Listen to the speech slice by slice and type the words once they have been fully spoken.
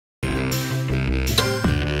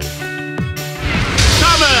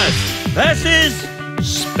versus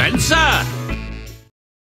Spencer.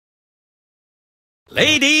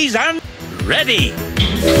 Ladies and ready.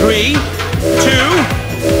 3, 2,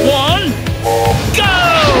 1, go!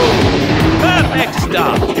 Perfect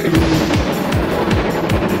start.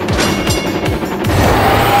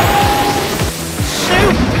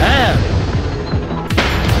 Superb.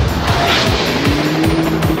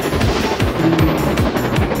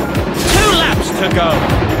 To go.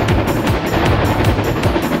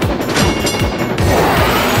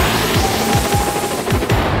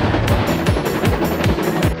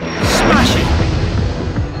 Splashy.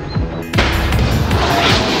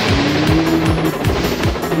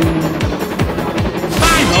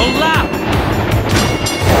 Final lap.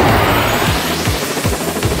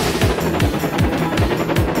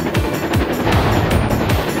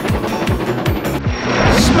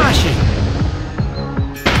 Smashing.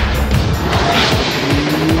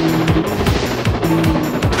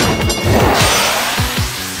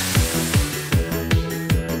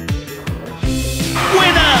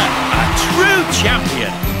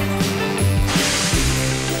 Champion.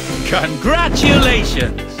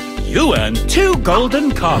 Congratulations! You earned 2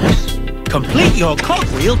 golden cogs. Complete your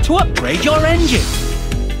cogwheel to upgrade your engine.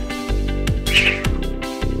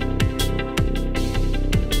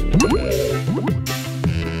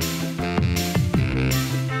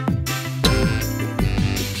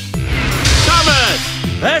 Thomas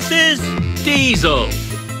versus Diesel.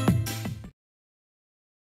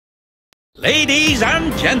 Ladies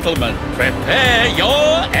and gentlemen, prepare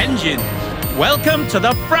your engines. Welcome to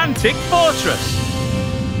the Frantic Fortress.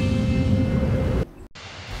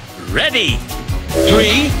 Ready?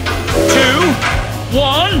 3, 2,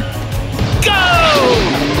 1, go!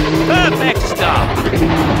 Perfect start.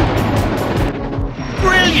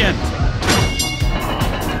 Brilliant.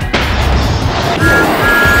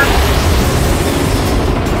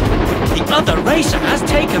 The other racer has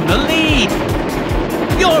taken the lead.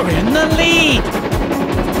 You're in the lead!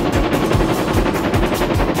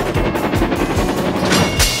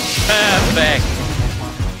 Perfect!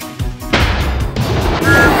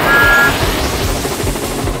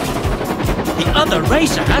 The other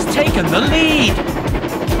racer has taken the lead!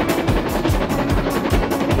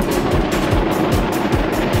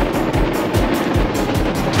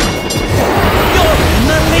 You're in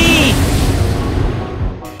the lead!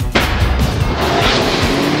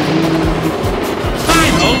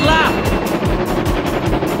 Lap.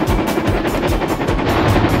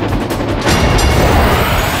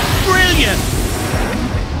 Brilliant.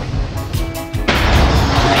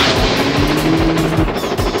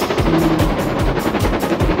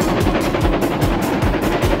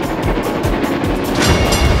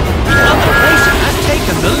 The other racer has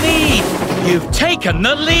taken the lead. You've taken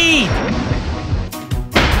the lead.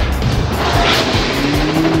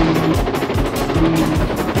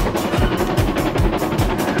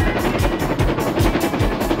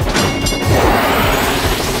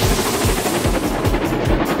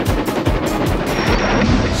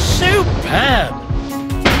 Superb!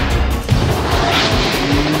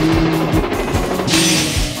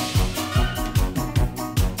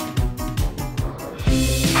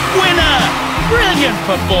 Winner! Brilliant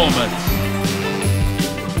performance!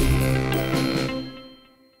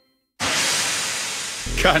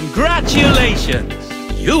 Congratulations!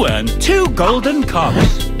 You earned 2 golden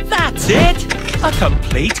cogs. That's it! A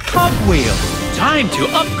complete cogwheel. Time to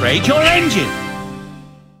upgrade your engine.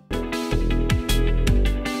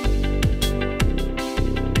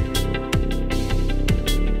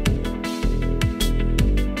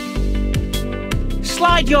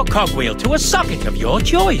 Slide your cogwheel to a socket of your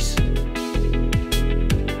choice.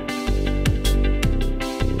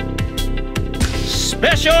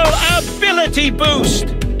 Special Ability Boost!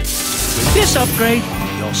 With this upgrade,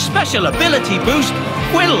 your Special Ability Boost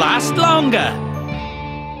will last longer.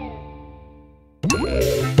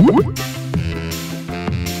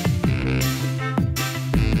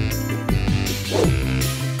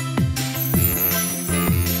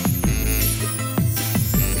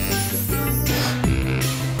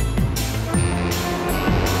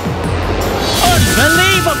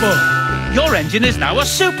 Unbelievable! Your engine is now a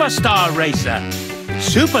Superstar Racer.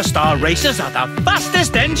 Superstar Racers are the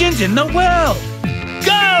fastest engines in the world.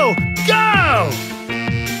 Go! Go!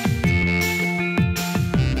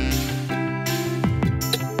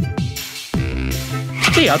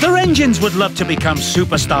 The other engines would love to become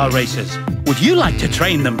Superstar Racers. Would you like to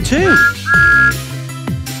train them too?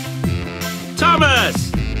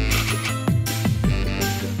 Thomas!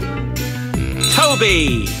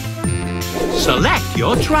 Toby! Select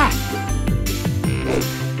your track.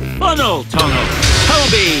 Funnel Tunnel.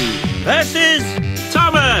 Toby versus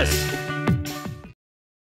Thomas.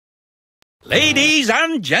 Ladies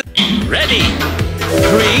and gentlemen, ready?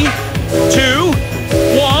 3, 2,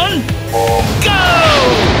 1, go!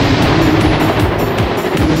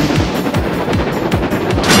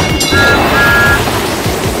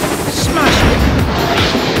 Smash it!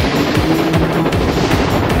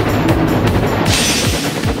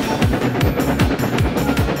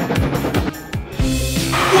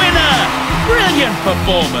 Winner! Brilliant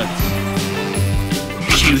performance!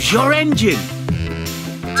 Choose your engine.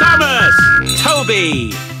 Thomas!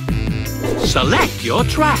 Toby! Select your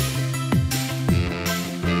track.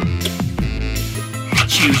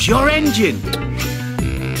 Choose your engine.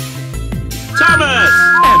 Thomas!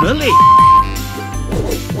 Emily!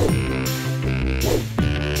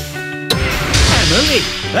 Emily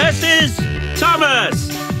versus Thomas!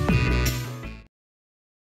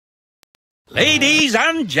 Ladies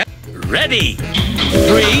and gentlemen, ready?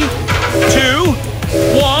 3, 2,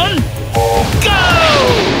 1, go!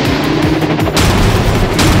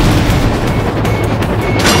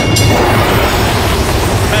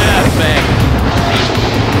 Perfect!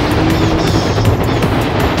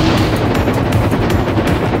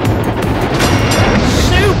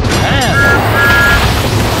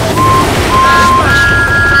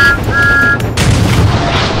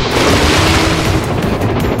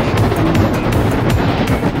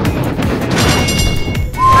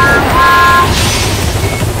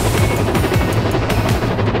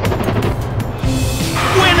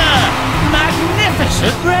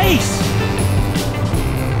 Race!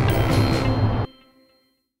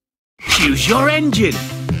 Choose your engine.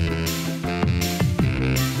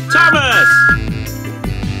 Thomas!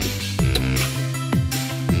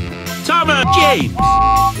 Thomas! James!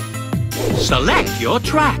 Select your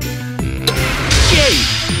track. James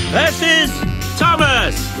versus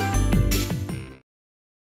Thomas!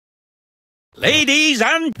 Ladies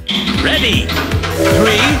and ready!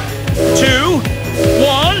 3, 2,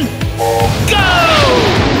 1, go!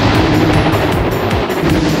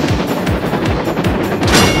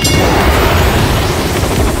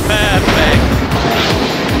 Perfect!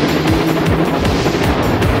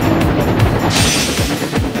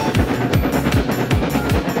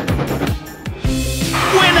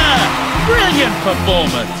 Winner! Brilliant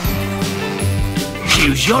performance!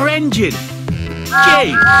 Choose your engine.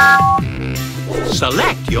 James!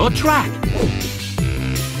 Select your track.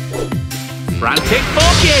 Frantic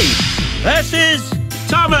for James versus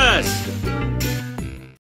Thomas.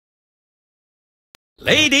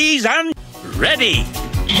 Ladies and ready.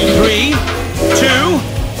 3, 2,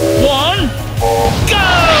 1, go!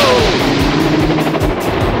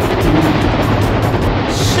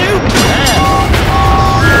 Superb!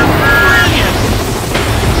 Brilliant!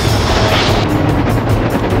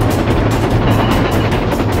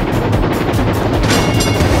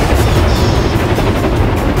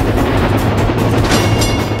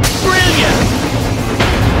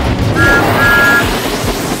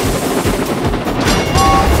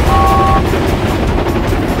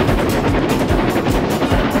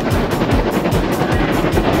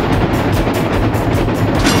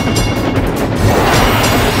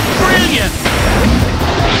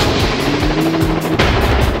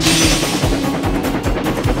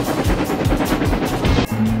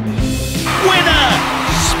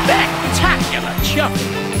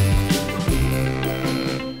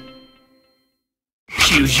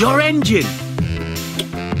 Choose your engine.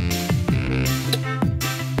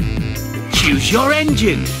 Choose your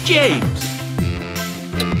engine, James.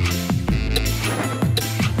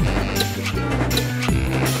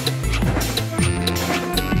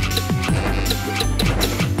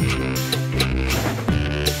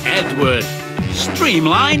 Edward.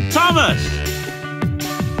 Streamline Thomas.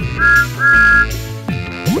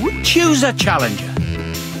 Choose a challenger.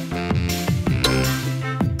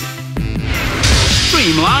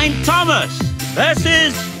 Streamline Thomas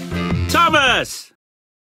versus Thomas.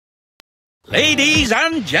 Ladies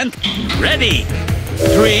and gentlemen, ready?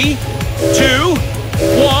 3, 2,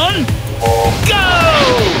 1, go!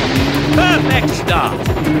 Perfect start.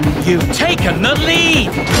 You've taken the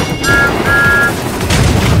lead. Perfect.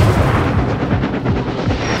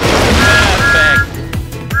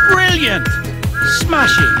 Brilliant.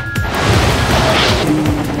 Smashing.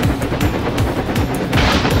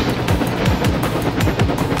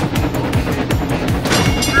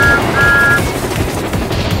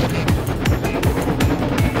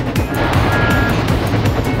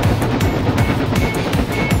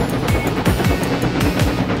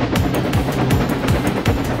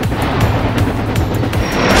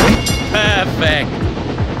 Perfect.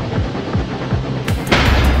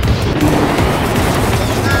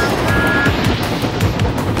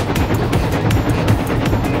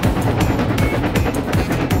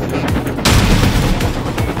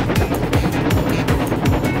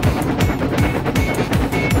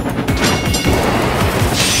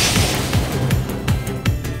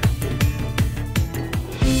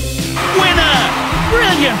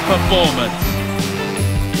 brilliant performance!